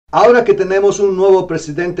Ahora que tenemos un nuevo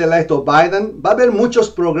presidente electo, Biden, va a haber muchos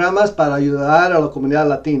programas para ayudar a la comunidad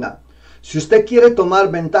latina. Si usted quiere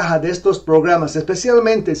tomar ventaja de estos programas,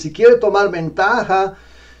 especialmente si quiere tomar ventaja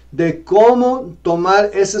de cómo tomar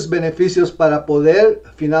esos beneficios para poder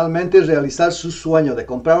finalmente realizar su sueño de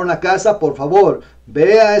comprar una casa, por favor,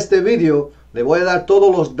 vea este video. Le voy a dar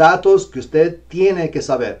todos los datos que usted tiene que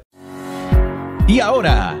saber. Y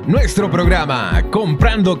ahora, nuestro programa,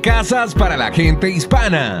 Comprando Casas para la gente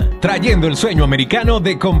hispana, trayendo el sueño americano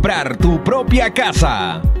de comprar tu propia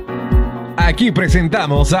casa. Aquí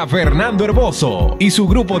presentamos a Fernando Herboso y su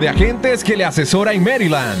grupo de agentes que le asesora en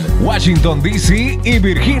Maryland, Washington, D.C. y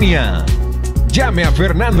Virginia. Llame a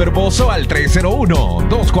Fernando Herboso al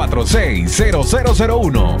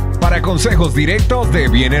 301-246-0001 para consejos directos de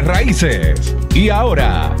bienes raíces. Y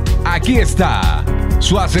ahora, aquí está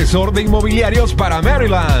su asesor de inmobiliarios para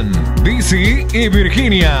Maryland, D.C. y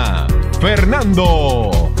Virginia, Fernando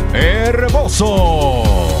Herboso.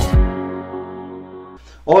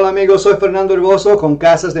 Hola amigos, soy Fernando Herboso con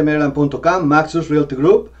Casas de Maryland.com, Maxus Realty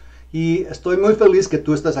Group, y estoy muy feliz que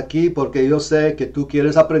tú estás aquí porque yo sé que tú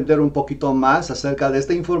quieres aprender un poquito más acerca de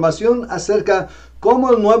esta información, acerca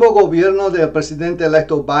cómo el nuevo gobierno del presidente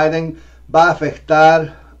electo Biden va a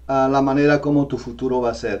afectar la manera como tu futuro va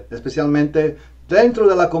a ser, especialmente dentro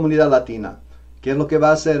de la comunidad latina. ¿Qué es lo que va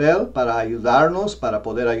a hacer él para ayudarnos, para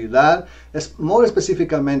poder ayudar? Es muy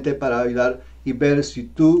específicamente para ayudar y ver si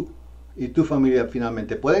tú y tu familia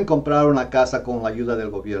finalmente pueden comprar una casa con la ayuda del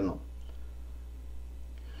gobierno.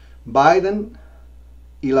 Biden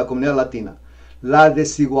y la comunidad latina. La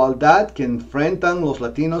desigualdad que enfrentan los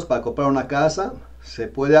latinos para comprar una casa se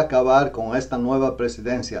puede acabar con esta nueva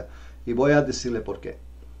presidencia. Y voy a decirle por qué.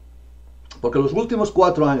 Porque los últimos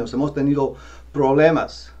 4 años hemos tenido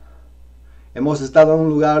problemas. Hemos estado en un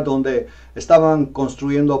lugar donde estaban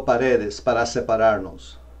construyendo paredes para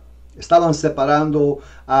separarnos. Estaban separando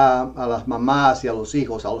a las mamás y a los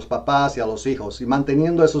hijos, a los papás y a los hijos, y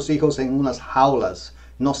manteniendo a esos hijos en unas jaulas,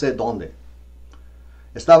 no sé dónde.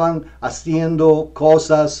 Estaban haciendo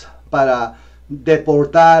cosas para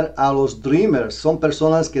deportar a los dreamers. Son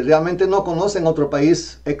personas que realmente no conocen otro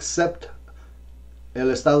país excepto el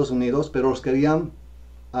Estados Unidos, pero los querían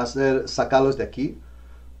sacarlos de aquí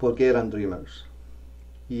porque eran dreamers.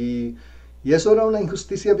 Y eso era una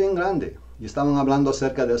injusticia bien grande. Y estaban hablando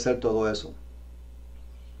acerca de hacer todo eso.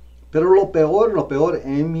 Pero lo peor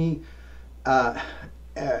en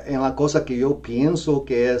la cosa que yo pienso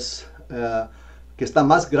que que está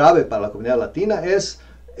más grave para la comunidad latina es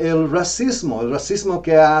el racismo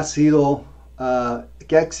que ha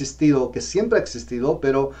existido, que siempre ha existido,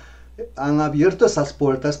 pero han abierto esas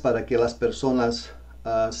puertas para que las personas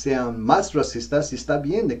sean más racistas, y está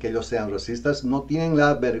bien de que ellos sean racistas, no tienen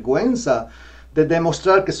la vergüenza de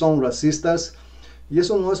demostrar que son racistas, y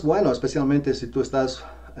eso no es bueno, especialmente si tú estás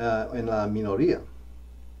en la minoría.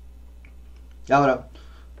 Ahora,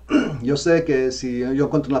 yo sé que si yo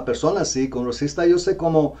encuentro una persona así, con racista, yo sé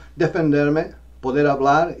cómo defenderme, poder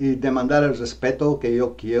hablar y demandar el respeto que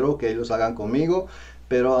yo quiero que ellos hagan conmigo,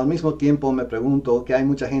 pero al mismo tiempo me pregunto que hay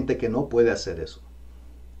mucha gente que no puede hacer eso,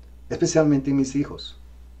 especialmente mis hijos.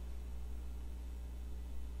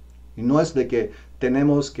 Y no es de que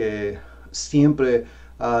tenemos que siempre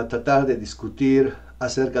tratar de discutir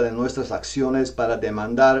acerca de nuestras acciones para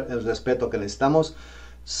demandar el respeto que necesitamos.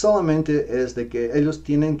 Solamente es de que ellos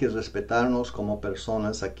tienen que respetarnos como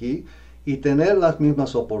personas aquí y tener las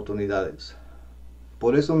mismas oportunidades.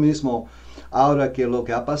 Por eso mismo, ahora que lo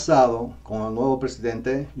que ha pasado con el nuevo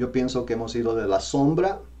presidente, yo pienso que hemos ido de la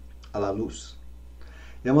sombra a la luz.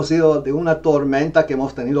 Hemos ido de una tormenta que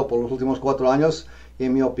hemos tenido por los últimos 4 años, y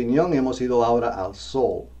en mi opinión hemos ido ahora al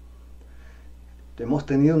sol. Hemos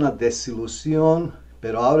tenido una desilusión,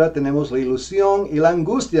 pero ahora tenemos la ilusión y la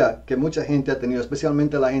angustia que mucha gente ha tenido,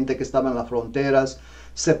 especialmente la gente que estaba en las fronteras,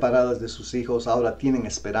 separadas de sus hijos, ahora tienen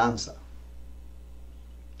esperanza.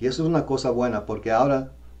 Y eso es una cosa buena, porque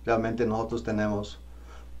ahora realmente nosotros tenemos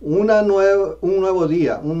un nuevo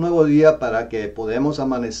día para que podamos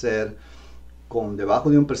amanecer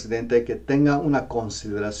debajo de un presidente que tenga una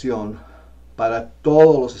consideración para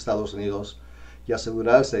todos los Estados Unidos, y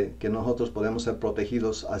asegurarse que nosotros podemos ser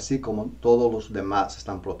protegidos así como todos los demás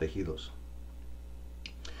están protegidos.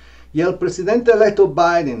 Y el presidente electo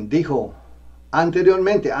Biden dijo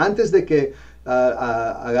anteriormente, antes de que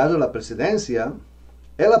agarre la presidencia,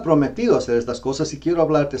 él ha prometido hacer estas cosas, y quiero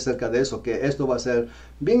hablarte acerca de eso, que esto va a ser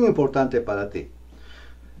bien importante para ti.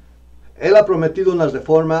 Él ha prometido una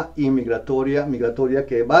reforma migratoria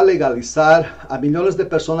que va a legalizar a millones de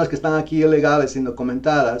personas que están aquí ilegales,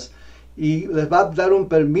 indocumentadas, y les va a dar un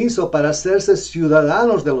permiso para hacerse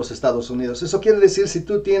ciudadanos de los Estados Unidos. Eso quiere decir, si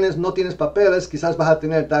tú no tienes papeles, quizás vas a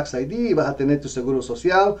tener Tax ID, vas a tener tu seguro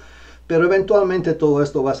social, pero eventualmente todo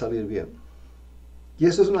esto va a salir bien. Y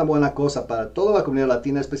eso es una buena cosa para toda la comunidad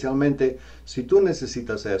latina, especialmente si tú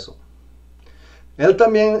necesitas eso. Él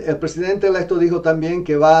también, el presidente electo, dijo también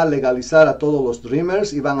que va a legalizar a todos los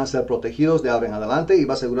Dreamers y van a ser protegidos de ahora en adelante, y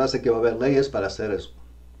va a asegurarse que va a haber leyes para hacer eso.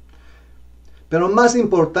 Pero más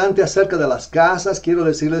importante acerca de las casas, quiero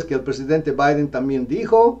decirles que el presidente Biden también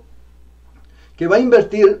dijo que va a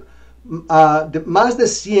invertir más de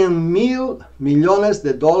 100,000 millones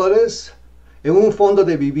de dólares en un fondo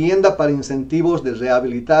de vivienda para incentivos de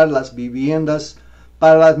rehabilitar las viviendas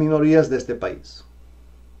para las minorías de este país.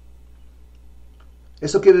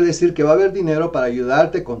 Eso quiere decir que va a haber dinero para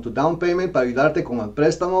ayudarte con tu down payment, para ayudarte con el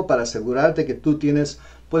préstamo, para asegurarte que tú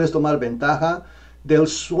puedes tomar ventaja del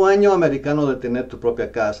sueño americano de tener tu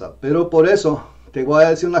propia casa. Pero por eso te voy a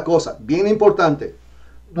decir una cosa bien importante.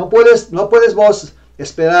 No puedes vos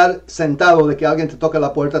esperar sentado de que alguien te toque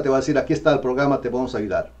la puerta, te va a decir, aquí está el programa, te vamos a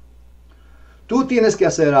ayudar. Tú tienes que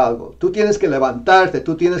hacer algo, tú tienes que levantarte,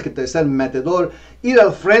 tú tienes que ser metedor, ir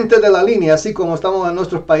al frente de la línea, así como estamos en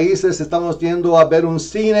nuestros países, estamos yendo a ver un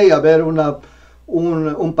cine y a ver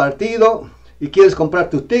un partido, y quieres comprar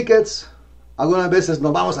tus tickets. Algunas veces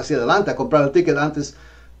nos vamos hacia adelante a comprar el ticket antes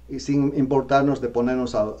y sin importarnos de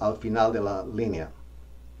ponernos al final de la línea.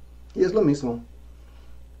 Y es lo mismo.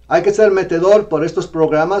 Hay que ser metedor por estos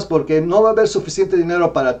programas porque no va a haber suficiente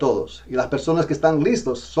dinero para todos. Y las personas que están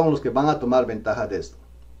listos son los que van a tomar ventaja de esto.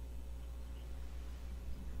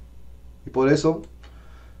 Y por eso,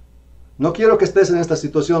 no quiero que estés en esta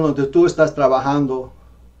situación donde tú estás trabajando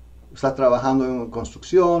en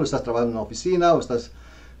construcción, estás trabajando en una oficina, o estás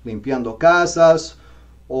limpiando casas,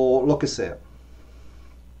 o lo que sea.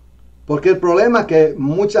 Porque el problema que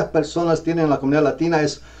muchas personas tienen en la comunidad latina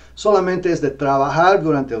solamente es de trabajar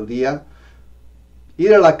durante el día,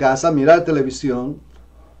 ir a la casa, mirar televisión,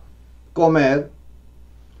 comer,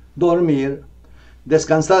 dormir,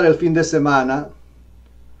 descansar el fin de semana,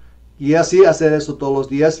 y así hacer eso todos los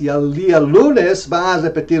días, y al día lunes van a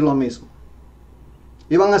repetir lo mismo.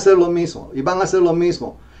 Y van a hacer lo mismo, y van a hacer lo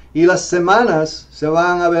mismo. Y las semanas se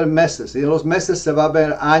van a ver meses, y en los meses se va a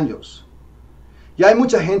ver años. Y hay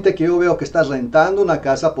mucha gente que yo veo que está rentando una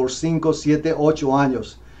casa por 5, 7, 8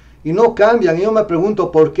 años. Y no cambian. Y yo me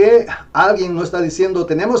pregunto por qué alguien no está diciendo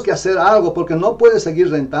tenemos que hacer algo, porque no puede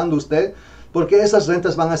seguir rentando usted, porque esas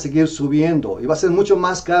rentas van a seguir subiendo y va a ser mucho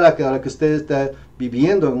más cara que la que usted esté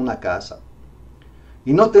viviendo en una casa.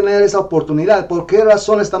 Y no tener esa oportunidad. ¿Por qué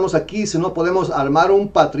razón estamos aquí si no podemos armar un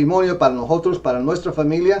patrimonio para nosotros, para nuestra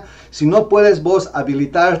familia? Si no puedes vos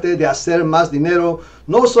habilitarte de hacer más dinero,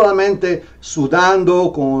 no solamente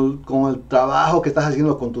sudando con el trabajo que estás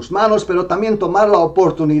haciendo con tus manos, pero también tomar la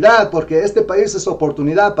oportunidad, porque este país es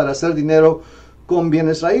oportunidad para hacer dinero con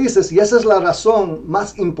bienes raíces. Y esa es la razón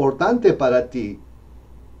más importante para ti.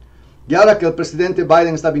 Y ahora que el presidente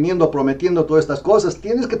Biden está viniendo prometiendo todas estas cosas,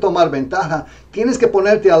 tienes que tomar ventaja, tienes que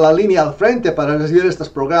ponerte a la línea al frente para recibir estos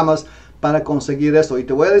programas, para conseguir eso. Y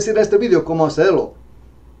te voy a decir en este video cómo hacerlo.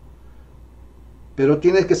 Pero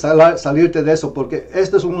tienes que salirte de eso, porque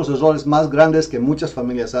este es uno de los errores más grandes que muchas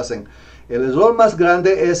familias hacen. El error más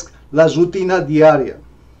grande es la rutina diaria.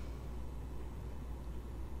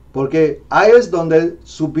 Porque ahí es donde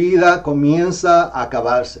su vida comienza a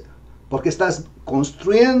acabarse. Porque estás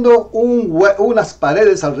construyendo unas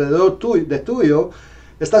paredes alrededor de tuyo,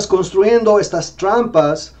 estás construyendo estas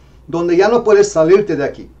trampas donde ya no puedes salirte de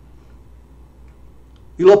aquí.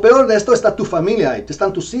 Y lo peor de esto está tu familia, ahí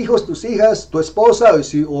están tus hijos, tus hijas, tu esposa, o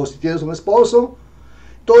si tienes un esposo.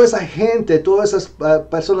 Toda esa gente, todas esas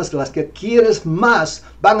personas las que quieres más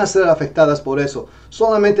van a ser afectadas por eso,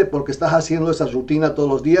 solamente porque estás haciendo esa rutina todos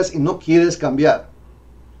los días y no quieres cambiar.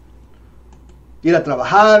 Ir a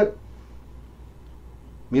trabajar,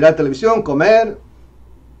 mirar televisión, comer,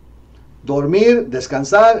 dormir,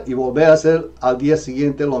 descansar y volver a hacer al día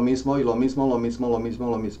siguiente lo mismo y lo mismo, lo mismo, lo mismo,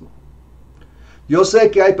 lo mismo. Yo sé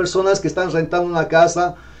que hay personas que están rentando una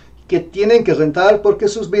casa que tienen que rentar porque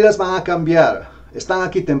sus vidas van a cambiar. Están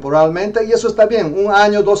aquí temporalmente y eso está bien. 1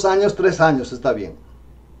 año, 2 años, 3 años está bien.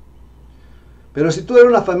 Pero si tú eres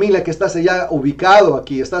una familia que estás allá ubicado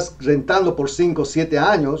aquí, estás rentando por 5, 7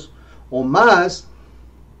 años o más,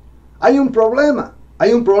 hay un problema.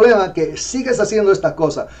 Hay un problema que sigues haciendo esta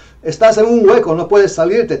cosa. Estás en un hueco, no puedes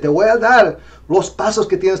salirte. Te voy a dar los pasos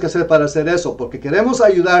que tienes que hacer para hacer eso, porque queremos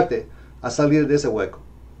ayudarte a salir de ese hueco.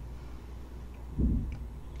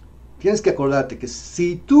 Tienes que acordarte que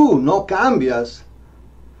si tú no cambias,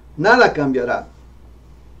 nada cambiará.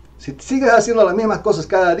 Si sigues haciendo las mismas cosas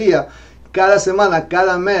cada día, cada semana,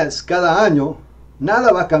 cada mes, cada año,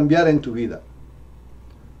 nada va a cambiar en tu vida.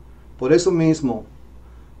 Por eso mismo,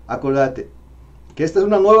 acuérdate que esta es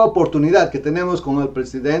una nueva oportunidad que tenemos con el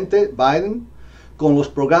presidente Biden, con los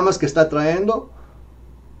programas que está trayendo,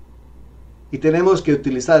 y tenemos que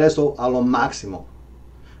utilizar eso a lo máximo.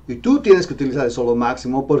 Y tú tienes que utilizar eso a lo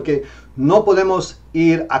máximo porque no podemos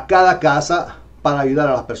ir a cada casa para ayudar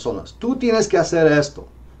a las personas. Tú tienes que hacer esto.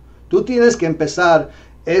 Tú tienes que empezar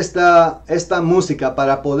esta música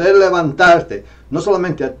para poder levantarte, no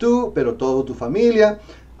solamente a tú, pero toda tu familia,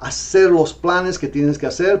 hacer los planes que tienes que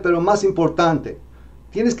hacer, pero más importante,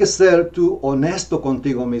 tienes que ser tú honesto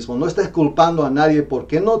contigo mismo. No estés culpando a nadie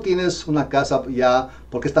porque no tienes una casa ya,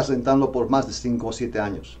 porque estás rentando por más de 5 o 7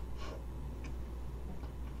 años.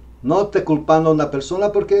 No te culpando a una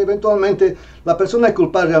persona porque eventualmente la persona a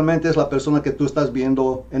culpar realmente es la persona que tú estás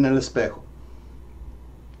viendo en el espejo.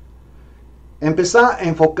 Empezar a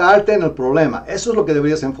enfocarte en el problema. Eso es lo que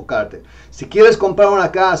deberías enfocarte. Si quieres comprar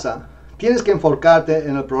una casa, tienes que enfocarte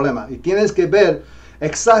en el problema y tienes que ver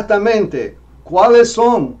exactamente cuáles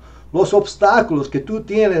son los obstáculos que tú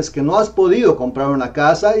tienes que no has podido comprar una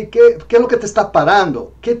casa y qué es lo que te está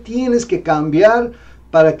parando. ¿Qué tienes que cambiar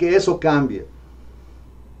para que eso cambie?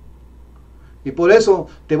 Y por eso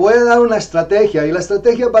te voy a dar una estrategia, y la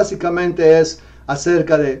estrategia básicamente es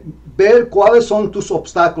acerca de ver cuáles son tus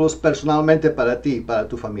obstáculos personalmente para ti, para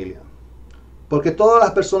tu familia. Porque todas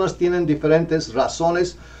las personas tienen diferentes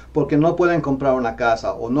razones porque no pueden comprar una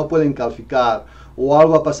casa, o no pueden calificar, o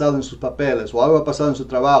algo ha pasado en sus papeles, o algo ha pasado en su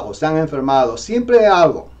trabajo, se han enfermado, siempre hay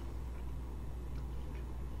algo.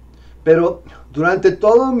 Pero durante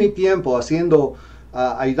todo mi tiempo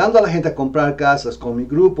ayudando a la gente a comprar casas con mi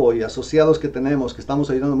grupo y asociados que tenemos, que estamos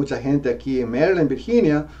ayudando a mucha gente aquí en Maryland,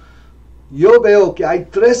 Virginia, yo veo que hay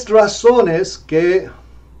 3 razones que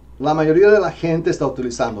la mayoría de la gente está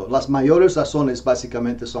utilizando. Las mayores razones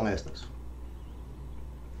básicamente son estas.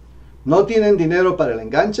 No tienen dinero para el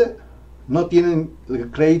enganche, no tienen el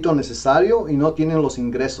crédito necesario y no tienen los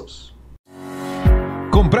ingresos.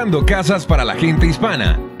 Comprando casas para la gente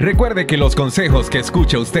hispana. Recuerde que los consejos que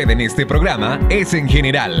escucha usted en este programa es en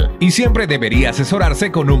general y siempre debería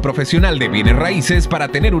asesorarse con un profesional de bienes raíces para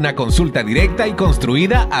tener una consulta directa y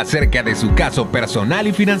construida acerca de su caso personal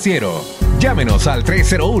y financiero. Llámenos al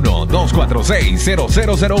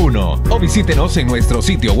 301-246-0001 o visítenos en nuestro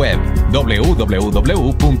sitio web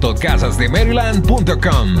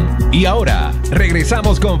www.casasdemaryland.com. Y ahora,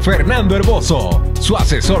 regresamos con Fernando Herboso, su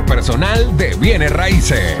asesor personal de bienes raíces.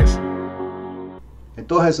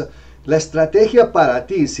 Entonces, la estrategia para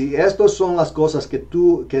ti, si estas son las cosas que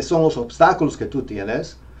son los obstáculos que tú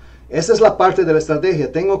tienes, esa es la parte de la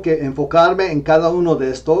estrategia. Tengo que enfocarme en cada uno de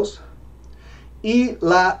estos. Y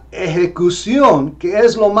la ejecución, que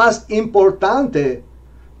es lo más importante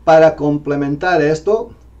para complementar esto,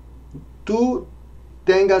 tú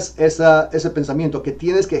tengas ese pensamiento que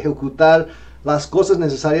tienes que ejecutar las cosas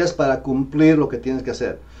necesarias para cumplir lo que tienes que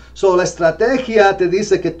hacer. La estrategia te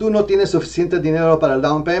dice que tú no tienes suficiente dinero para el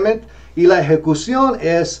down payment y la ejecución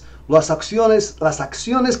es las acciones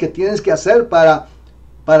que tienes que hacer para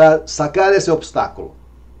sacar ese obstáculo.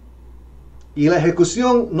 Y la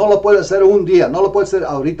ejecución no lo puedes hacer un día, no lo puedes hacer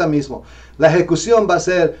ahorita mismo. La ejecución va a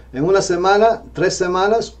ser en una semana, 3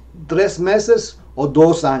 semanas, 3 meses o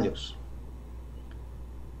 2 años.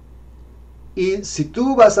 Y si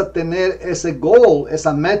tú vas a tener ese goal,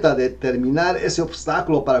 esa meta de terminar ese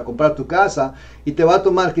obstáculo para comprar tu casa y te va a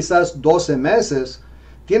tomar quizás 12 meses,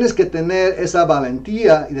 tienes que tener esa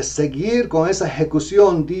valentía y de seguir con esa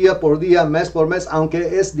ejecución día por día, mes por mes,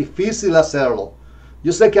 aunque es difícil hacerlo.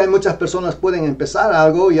 Yo sé que hay muchas personas que pueden empezar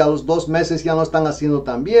algo y a los 2 meses ya no están haciendo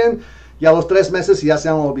tan bien y a los 3 meses ya se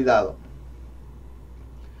han olvidado.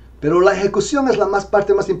 Pero la ejecución es la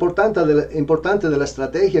parte más importante de la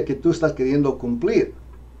estrategia que tú estás queriendo cumplir.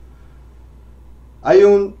 Hay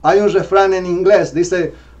un refrán en inglés,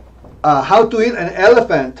 dice, how to eat an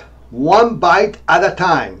elephant, one bite at a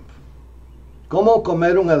time. Cómo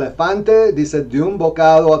comer un elefante, dice, de un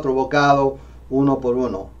bocado a otro bocado, uno por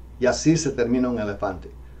uno. Y así se termina un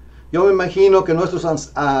elefante. Yo me imagino que nuestros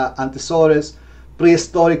antecesores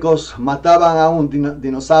prehistóricos mataban a un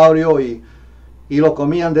dinosaurio y lo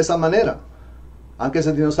comían de esa manera. Aunque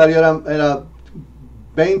ese dinosaurio era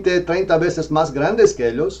 20, 30 veces más grande que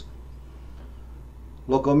ellos,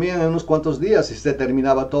 lo comían en unos cuantos días y se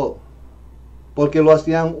terminaba todo. Porque lo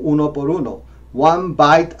hacían uno por uno. One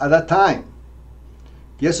bite at a time.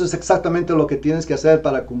 Y eso es exactamente lo que tienes que hacer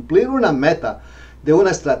para cumplir una meta de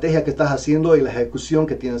una estrategia que estás haciendo y la ejecución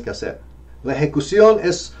que tienes que hacer. La ejecución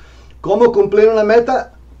es cómo cumplir una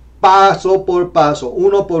meta paso por paso,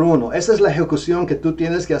 uno por uno. Esa es la ejecución que tú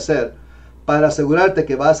tienes que hacer para asegurarte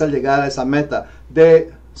que vas a llegar a esa meta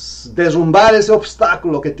de derrumbar ese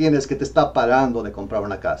obstáculo que tienes que te está parando de comprar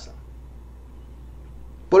una casa.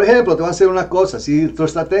 Por ejemplo, te voy a decir una cosa, si tu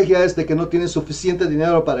estrategia es de que no tienes suficiente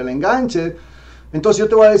dinero para el enganche, entonces yo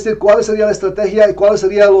te voy a decir cuál sería la estrategia y cuál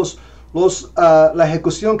sería la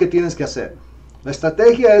ejecución que tienes que hacer. La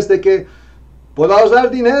estrategia es de que puedo ahorrar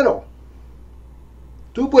dinero.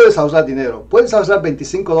 Tú puedes ahorrar dinero. Puedes ahorrar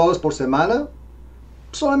 $25 por semana,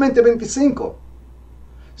 solamente 25.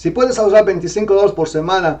 Si puedes ahorrar $25 por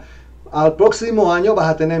semana, al próximo año vas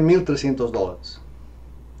a tener $1,300.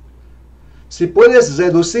 Si puedes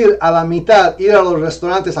reducir a la mitad, ir a los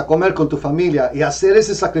restaurantes a comer con tu familia y hacer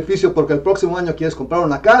ese sacrificio porque el próximo año quieres comprar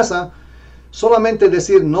una casa, solamente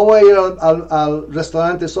decir no voy a ir al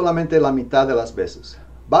restaurante solamente la mitad de las veces.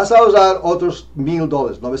 Vas a ahorrar otros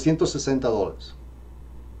 $1,000, $960.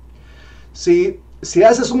 Si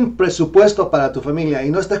haces un presupuesto para tu familia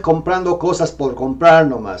y no estás comprando cosas por comprar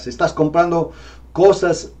nomás, estás comprando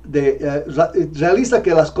cosas realiza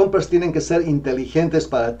que las compras tienen que ser inteligentes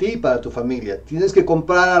para ti y para tu familia. Tienes que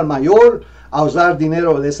comprar al mayor, ahorrar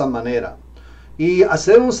dinero de esa manera. Y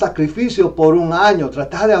hacer un sacrificio por un año,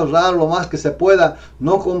 tratar de ahorrar lo más que se pueda,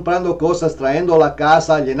 no comprando cosas, trayendo la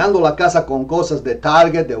casa, llenando la casa con cosas de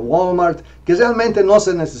Target, de Walmart, que realmente no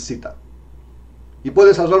se necesita. Y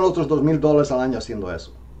puedes ahorrar otros $2,000 al año haciendo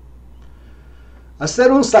eso.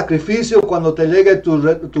 Hacer un sacrificio cuando te llegue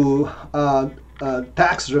tu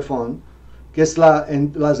tax refund, que es la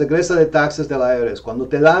regresa de taxes de la IRS. Cuando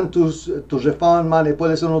te dan tu refund money,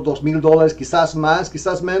 puede ser unos $2,000, quizás más,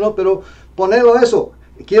 quizás menos, pero ponelo eso.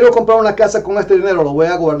 Quiero comprar una casa con este dinero, lo voy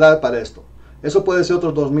a guardar para esto. Eso puede ser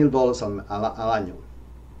otros $2,000 al año.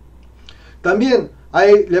 También,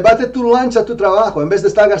 llévate tu lunch a tu trabajo. En vez de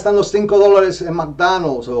estar gastando $5 en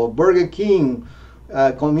McDonald's o Burger King,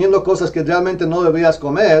 comiendo cosas que realmente no deberías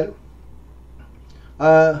comer,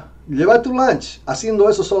 lleva tu lunch. Haciendo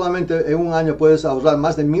eso solamente en un año puedes ahorrar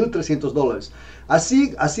más de $1,300.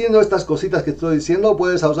 Así, haciendo estas cositas que estoy diciendo,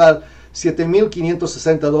 puedes ahorrar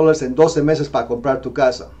 $7,560 en 12 meses para comprar tu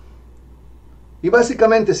casa. Y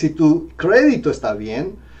básicamente, si tu crédito está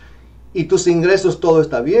bien y tus ingresos todo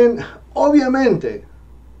está bien, obviamente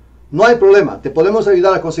no hay problema. Te podemos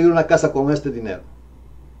ayudar a conseguir una casa con este dinero.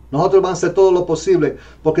 Nosotros vamos a hacer todo lo posible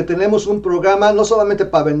porque tenemos un programa no solamente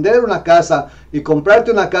para vender una casa y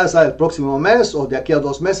comprarte una casa el próximo mes o de aquí a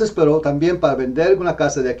 2 meses, pero también para vender una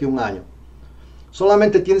casa de aquí a un año.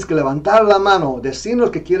 Solamente tienes que levantar la mano,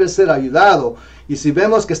 decirnos que quieres ser ayudado, y si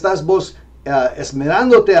vemos que estás vos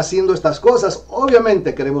esmerándote haciendo estas cosas,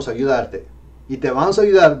 obviamente queremos ayudarte. Y te vamos a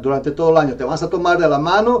ayudar durante todo el año. Te vamos a tomar de la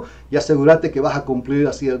mano y asegurarte que vas a cumplir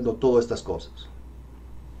haciendo todas estas cosas.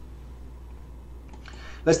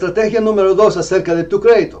 La estrategia número 2 acerca de tu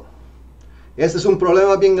crédito. Este es un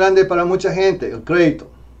problema bien grande para mucha gente, el crédito.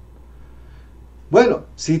 Bueno,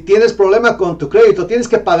 si tienes problemas con tu crédito, tienes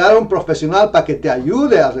que pagar a un profesional para que te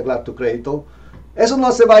ayude a arreglar tu crédito. Eso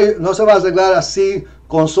no se va a arreglar así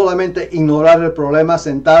con solamente ignorar el problema,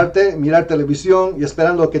 sentarte, mirar televisión y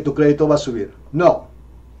esperando que tu crédito va a subir. No.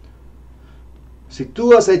 Si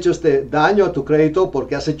tú has hecho este daño a tu crédito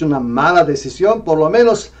porque has hecho una mala decisión, por lo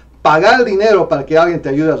menos pagar el dinero para que alguien te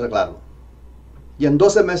ayude a arreglarlo. Y en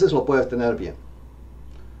 12 meses lo puedes tener bien.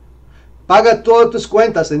 Paga todas tus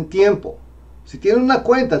cuentas en tiempo. Si tienes una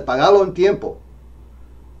cuenta, pagalo en tiempo.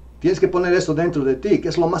 Tienes que poner eso dentro de ti, que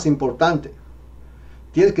es lo más importante.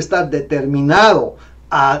 Tienes que estar determinado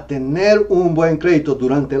a tener un buen crédito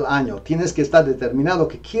durante el año. Tienes que estar determinado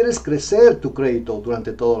que quieres crecer tu crédito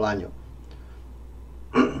durante todo el año.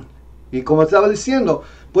 Y como estaba diciendo,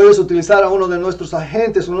 puedes utilizar a uno de nuestros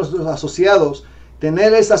agentes, uno de nuestros asociados,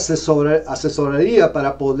 tener esa asesoría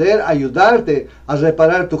para poder ayudarte a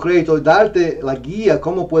reparar tu crédito y darte la guía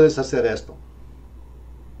cómo puedes hacer esto.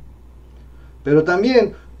 Pero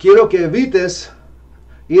también quiero que evites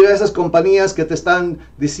ir a esas compañías que te están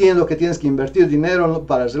diciendo que tienes que invertir dinero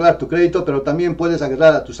para arreglar tu crédito, pero también puedes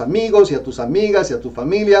agarrar a tus amigos y a tus amigas y a tu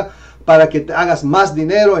familia para que te hagas más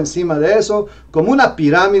dinero encima de eso, como una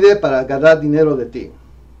pirámide para agarrar dinero de ti.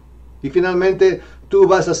 Y finalmente tú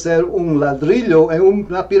vas a ser un ladrillo en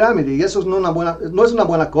una pirámide, y eso no es una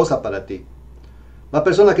buena cosa para ti. La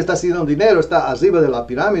persona que está haciendo dinero está arriba de la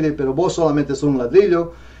pirámide, pero vos solamente sos un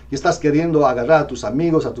ladrillo y estás queriendo agarrar a tus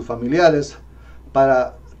amigos, a tus familiares,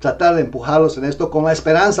 para tratar de empujarlos en esto con la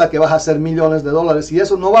esperanza que vas a hacer millones de dólares, y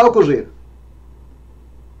eso no va a ocurrir.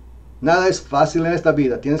 Nada es fácil en esta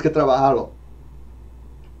vida, tienes que trabajarlo.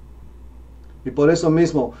 Y por eso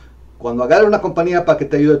mismo, cuando agarres una compañía para que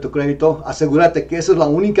te ayude tu crédito, asegúrate que esa es la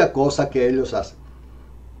única cosa que ellos hacen.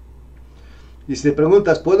 Y si te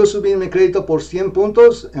preguntas, ¿puedo subir mi crédito por 100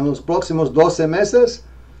 puntos en los próximos 12 meses?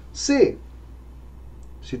 Sí.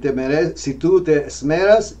 Si tú te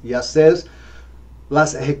esmeras y haces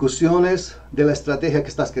las ejecuciones de la estrategia que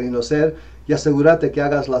estás queriendo hacer y asegúrate que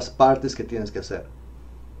hagas las partes que tienes que hacer.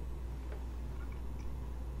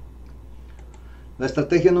 La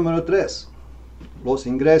estrategia número 3, los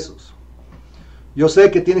ingresos. Yo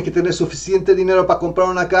sé que tienes que tener suficiente dinero para comprar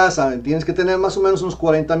una casa. Tienes que tener más o menos unos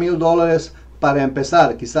 $40,000 para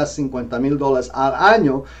empezar, quizás $50,000 al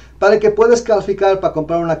año, para que puedas calificar para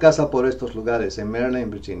comprar una casa por estos lugares, en Maryland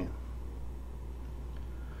y Virginia.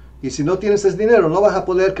 Y si no tienes ese dinero, no vas a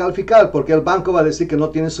poder calificar, porque el banco va a decir que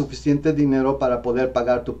no tienes suficiente dinero para poder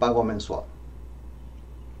pagar tu pago mensual.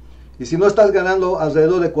 Y si no estás ganando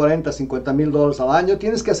alrededor de $40,000-$50,000 al año,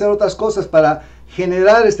 tienes que hacer otras cosas para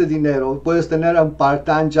generar este dinero. Puedes tener un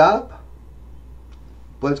part-time job,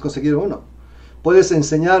 puedes conseguir uno. Puedes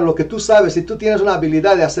enseñar lo que tú sabes. Si tú tienes una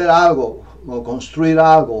habilidad de hacer algo, o construir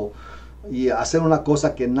algo, y hacer una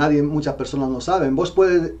cosa que muchas personas no saben, vos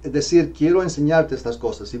puedes decir, quiero enseñarte estas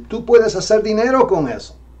cosas. Y tú puedes hacer dinero con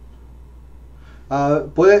eso.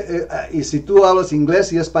 Y si tú hablas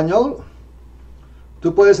inglés y español,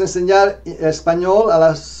 tú puedes enseñar español a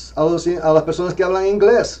las personas que hablan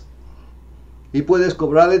inglés. Y puedes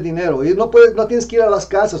cobrarle dinero. Y no tienes que ir a las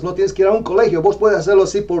casas, no tienes que ir a un colegio. Vos puedes hacerlo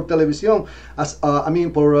así por televisión,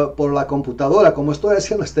 por la computadora, como estoy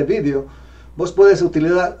haciendo este vídeo. Vos puedes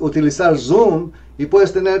utilizar Zoom y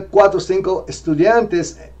puedes tener 4 o 5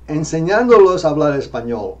 estudiantes enseñándolos a hablar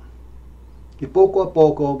español. Y poco a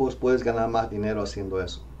poco vos puedes ganar más dinero haciendo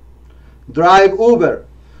eso. Drive Uber.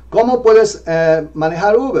 ¿Cómo puedes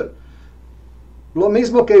manejar Uber? Lo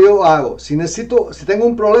mismo que yo hago. Si tengo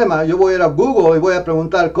un problema, yo voy a ir a Google y voy a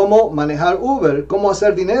preguntar cómo manejar Uber, cómo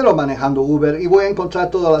hacer dinero manejando Uber, y voy a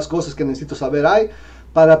encontrar todas las cosas que necesito saber ahí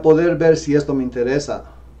para poder ver si esto me interesa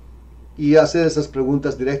y hacer esas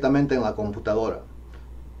preguntas directamente en la computadora.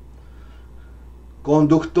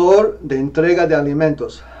 Conductor de entrega de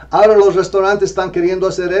alimentos. Ahora los restaurantes están queriendo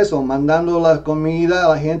hacer eso, mandando la comida a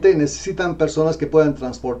la gente, y necesitan personas que puedan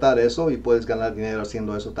transportar eso, y puedes ganar dinero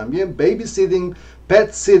haciendo eso también. Babysitting,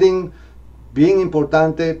 pet sitting, bien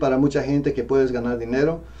importante para mucha gente que puedes ganar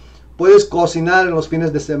dinero. Puedes cocinar en los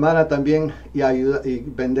fines de semana también y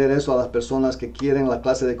vender eso a las personas que quieren la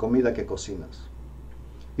clase de comida que cocinas.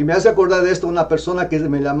 Y me hace acordar de esto una persona que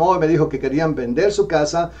me llamó y me dijo que querían vender su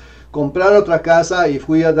casa, comprar otra casa, y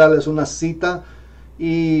fui a darles una cita.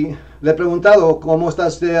 Y le he preguntado, ¿cómo está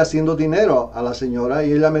usted haciendo dinero a la señora?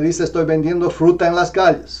 Y ella me dice, estoy vendiendo fruta en las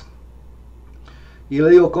calles. Y le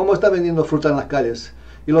digo, ¿cómo está vendiendo fruta en las calles?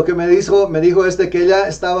 Y lo que me dijo que ella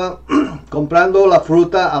estaba comprando la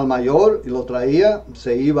fruta al mayor y lo traía.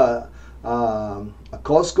 Se iba a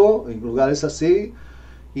Costco y lugares así,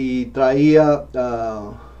 y traía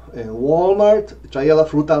en Walmart, traía la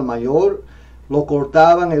fruta al mayor. Lo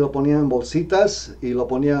cortaban y lo ponían en bolsitas y lo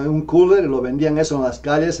ponían en un cooler y lo vendían eso en las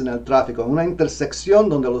calles, en el tráfico, en una intersección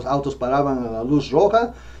donde los autos paraban en la luz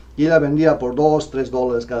roja, y ella vendía por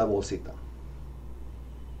 $2-3 cada bolsita.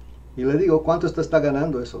 Y le digo, ¿cuánto está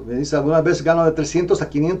ganando eso? Me dice, algunas veces gano de $300 a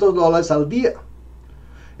 $500 al día.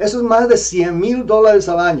 Eso es más de $100,000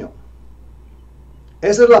 al año.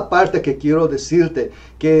 Esa es la parte que quiero decirte,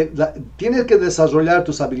 que tienes que desarrollar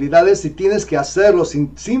tus habilidades y tienes que hacerlo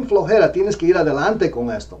sin flojera, tienes que ir adelante con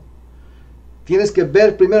esto. Tienes que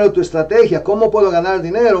ver primero tu estrategia, cómo puedo ganar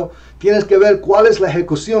dinero, tienes que ver cuál es la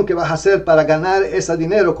ejecución que vas a hacer para ganar ese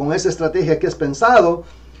dinero con esa estrategia que has pensado,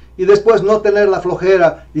 y después no tener la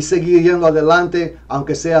flojera y seguir yendo adelante,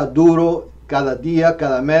 aunque sea duro cada día,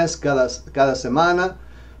 cada mes, cada semana.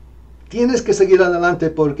 Tienes que seguir adelante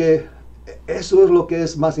porque eso es lo que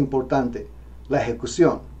es más importante, la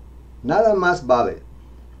ejecución. Nada más vale.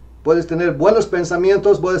 Puedes tener buenos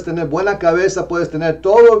pensamientos, puedes tener buena cabeza, puedes tener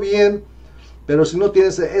todo bien, pero si no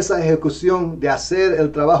tienes esa ejecución de hacer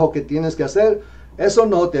el trabajo que tienes que hacer, eso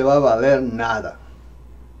no te va a valer nada.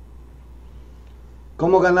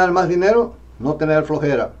 ¿Cómo ganar más dinero? No tener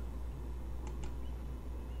flojera.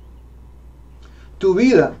 Tu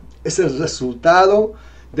vida es el resultado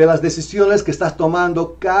de las decisiones que estás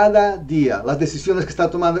tomando cada día. Las decisiones que estás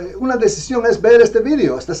tomando. Una decisión es ver este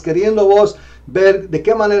video. Estás queriendo vos ver de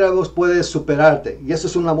qué manera vos puedes superarte. Y eso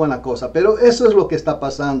es una buena cosa. Pero eso es lo que está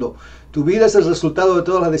pasando. Tu vida es el resultado de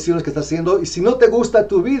todas las decisiones que estás haciendo. Y si no te gusta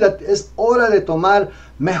tu vida, es hora de tomar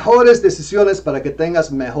mejores decisiones para que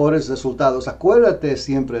tengas mejores resultados. Acuérdate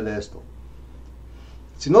siempre de esto.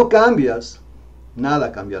 Si no cambias,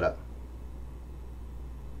 nada cambiará.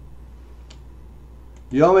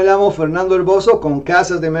 Yo me llamo Fernando Herboso con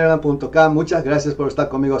Casas de Maryland.com. Muchas gracias por estar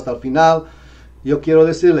conmigo hasta el final. yo quiero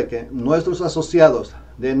decirle que nuestros asociados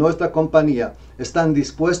de nuestra compañía están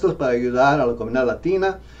dispuestos para ayudar a la comunidad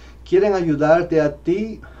latina. Quieren ayudarte a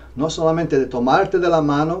ti, no solamente de tomarte de la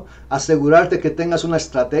mano, asegurarte que tengas una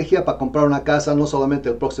estrategia para comprar una casa no solamente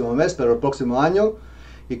el próximo mes, pero el próximo año.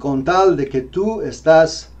 Y con tal de que tú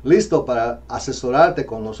estás listo para asesorarte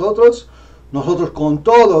con nosotros, nosotros con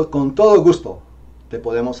todo gusto te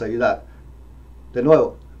podemos ayudar. De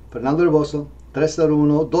nuevo, Fernando Herboso,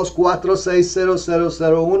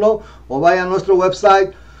 301-246-0001, o vaya a nuestro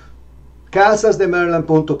website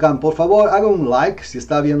casasdemaryland.com. Por favor, haga un like si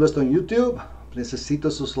está viendo esto en YouTube. Necesito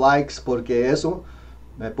sus likes porque eso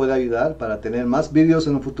me puede ayudar para tener más vídeos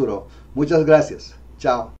en el futuro. Muchas gracias.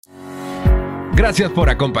 Chao. Gracias por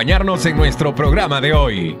acompañarnos en nuestro programa de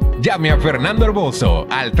hoy. Llame a Fernando Herboso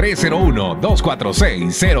al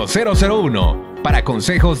 301-246-0001 para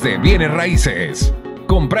consejos de bienes raíces.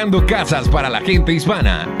 Comprando Casas para la gente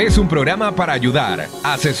hispana es un programa para ayudar,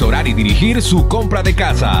 asesorar y dirigir su compra de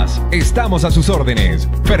casas. Estamos a sus órdenes.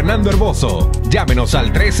 Fernando Herboso, llámenos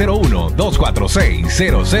al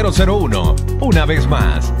 301-246-0001. Una vez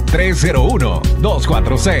más,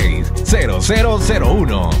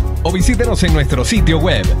 301-246-0001. O visítenos en nuestro sitio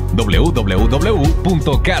web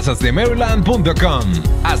www.casasdemaryland.com.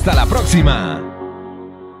 Hasta la próxima.